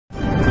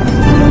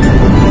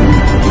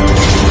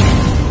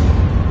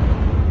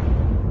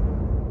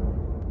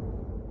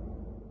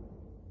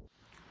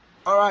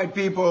Alright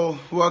people,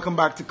 welcome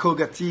back to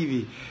Koga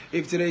TV.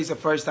 If today is the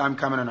first time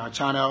coming on our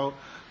channel,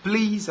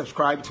 please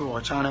subscribe to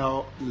our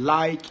channel,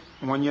 like,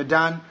 and when you're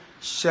done,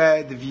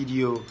 share the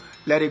video,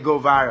 let it go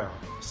viral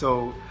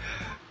so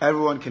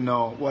everyone can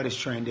know what is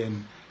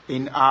trending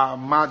in our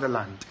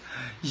motherland.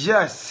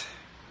 Yes,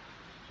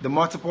 the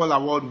multiple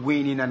award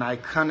winning and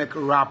iconic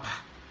rapper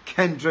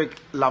Kendrick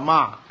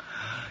Lamar.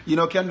 You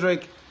know,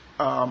 Kendrick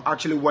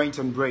actually went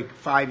on break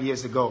 5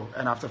 years ago,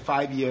 and after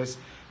 5 years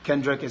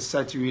Kendrick is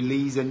set to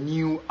release a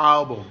new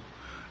album.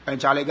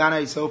 And Charlie Ghana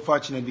is so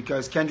fortunate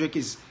because Kendrick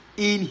is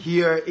in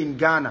here in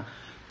Ghana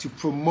to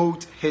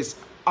promote his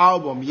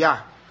album. Yeah,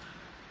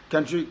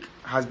 Kendrick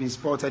has been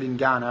spotted in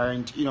Ghana,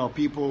 and you know,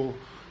 people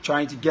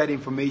trying to get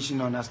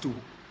information on as to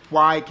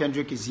why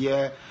Kendrick is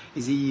here.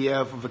 Is he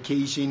here for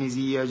vacation? Is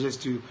he here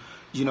just to,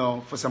 you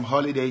know, for some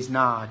holidays?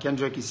 Nah,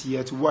 Kendrick is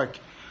here to work.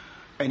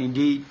 And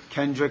indeed,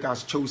 Kendrick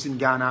has chosen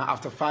Ghana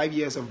after 5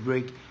 years of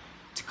break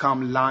to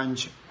come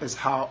launch his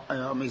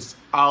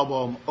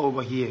album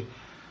over here.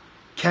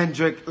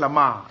 Kendrick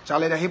Lamar.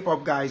 Charlie, the hip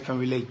hop guys can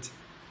relate.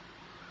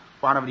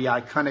 One of the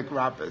iconic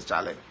rappers,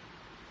 Charlie.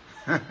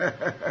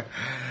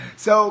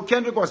 So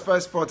Kendrick was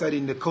first spotted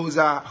in the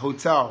Koza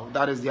Hotel,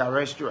 that is their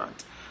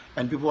restaurant.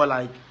 And people were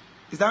like,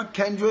 is that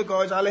Kendrick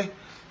or Charlie?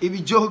 If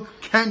you joke,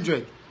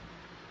 Kendrick.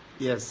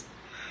 Yes,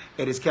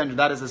 it is Kendrick.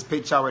 That is his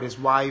picture with his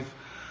wife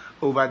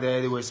over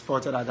there. They were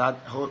spotted at that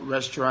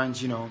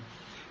restaurant, you know,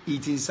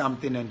 eating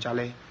something. And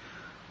Charlie,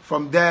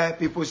 from there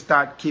people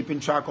start keeping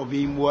track of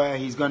him, where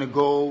he's gonna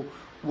go,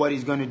 what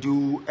he's gonna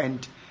do,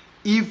 and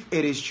if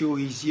it is true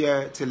he's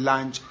here to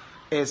launch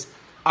his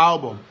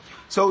album.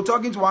 So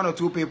talking to one or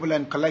two people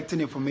and collecting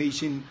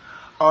information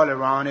all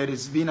around, it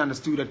is being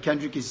understood that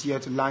Kendrick is here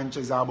to launch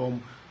his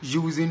album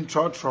using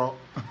trotro.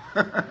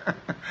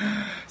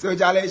 So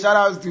Charlie, shout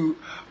outs to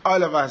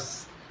all of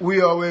us.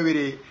 We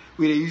always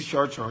we use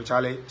trotro,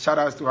 Charlie. Shout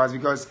outs to us,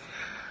 because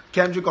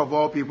Kendrick of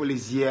all people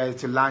is here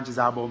to launch his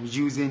album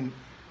using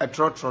a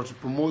trotro, to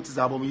promote his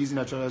album using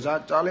a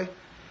trotro. Charlie,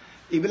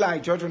 it be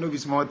like trotro no be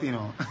small thing,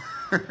 no.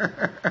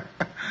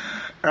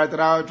 Right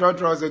now,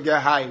 trotro also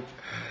get hype.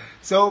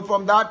 So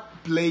from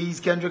that place,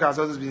 Kendrick has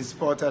also been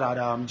spotted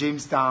at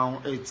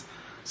Jamestown. It's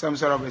some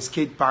sort of a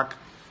skate park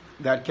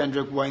that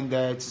Kendrick went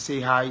there to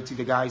say hi to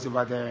the guys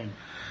over there, and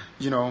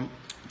you know,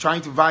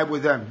 trying to vibe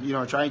with them, you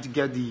know, trying to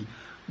get the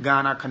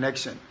Ghana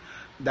connection.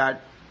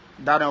 That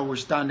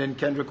notwithstanding,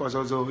 Kendrick was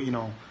also, you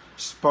know,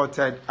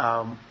 spotted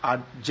at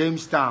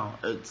Jamestown.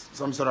 It's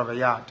some sort of a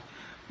yard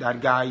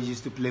that guy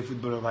used to play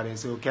football over there.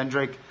 So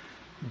Kendrick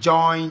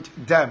joined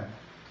them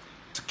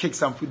to kick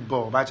some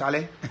football. But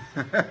Charlie,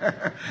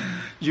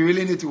 you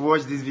really need to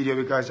watch this video,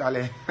 because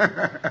Charlie,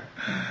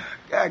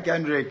 yeah,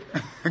 Kendrick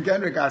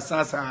has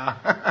Sasa.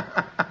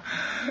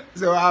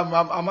 So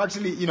I'm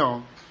actually, you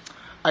know,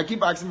 I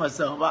keep asking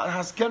myself,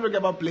 has Kendrick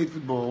ever played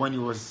football when he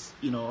was,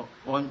 you know,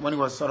 when he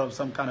was sort of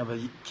some kind of a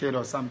kid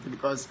or something?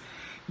 Because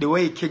the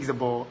way he kicks the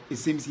ball, it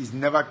seems he's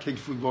never kicked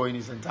football in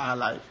his entire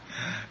life.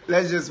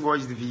 Let's just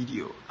watch the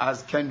video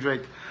as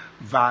Kendrick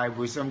vibe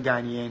with some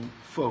Ghanaian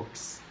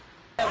folks.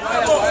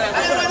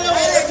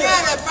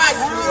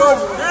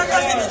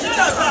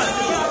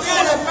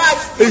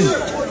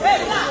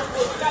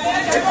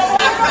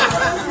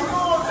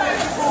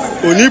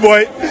 Oni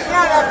boy.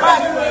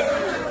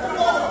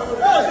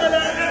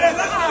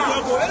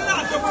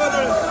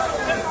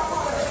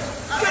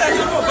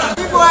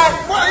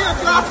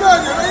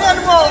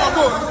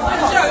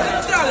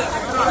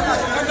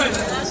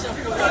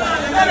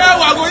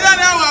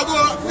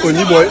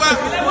 Oni boy.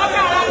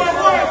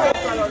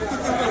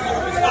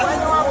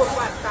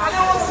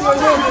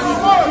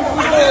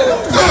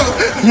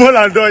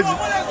 Motherland dodge.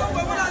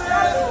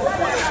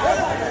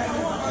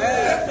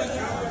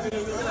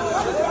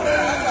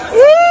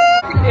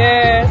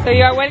 Yeah, so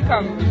you are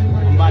welcome.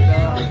 I'm about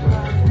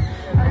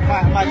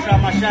to try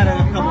my shot at a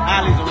couple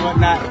alleys or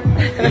whatnot,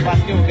 if I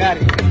still got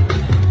it.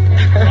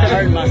 I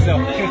hurt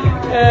myself.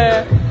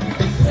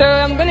 So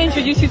I'm going to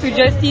introduce you to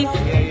Justice.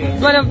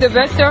 He's one of the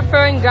best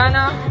surfers in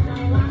Ghana.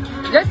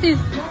 Justice.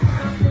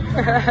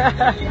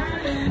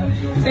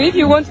 So if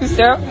you want to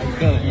surf,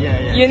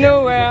 you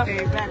know where.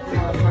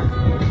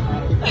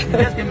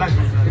 Just came back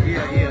from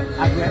yeah.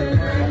 I grabbed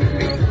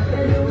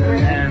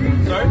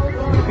sorry?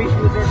 The beach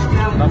was there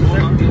now? I'm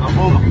home.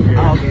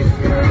 Oh, okay.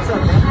 What's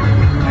up, man?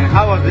 And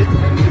how was it? It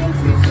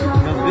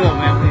was good,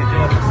 man. We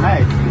enjoyed it.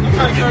 Nice.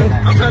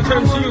 I'm trying to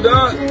turn to you,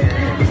 dog. I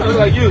look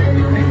like you.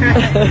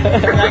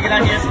 Gotta get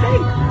out here and stay.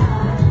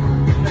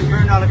 Let's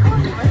burn all the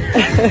coffee, man.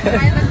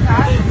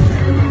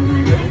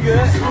 You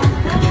good?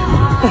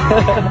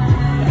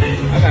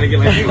 I gotta get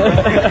like you, man.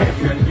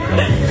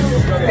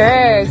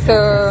 Yeah, so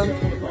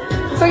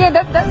yeah,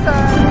 that's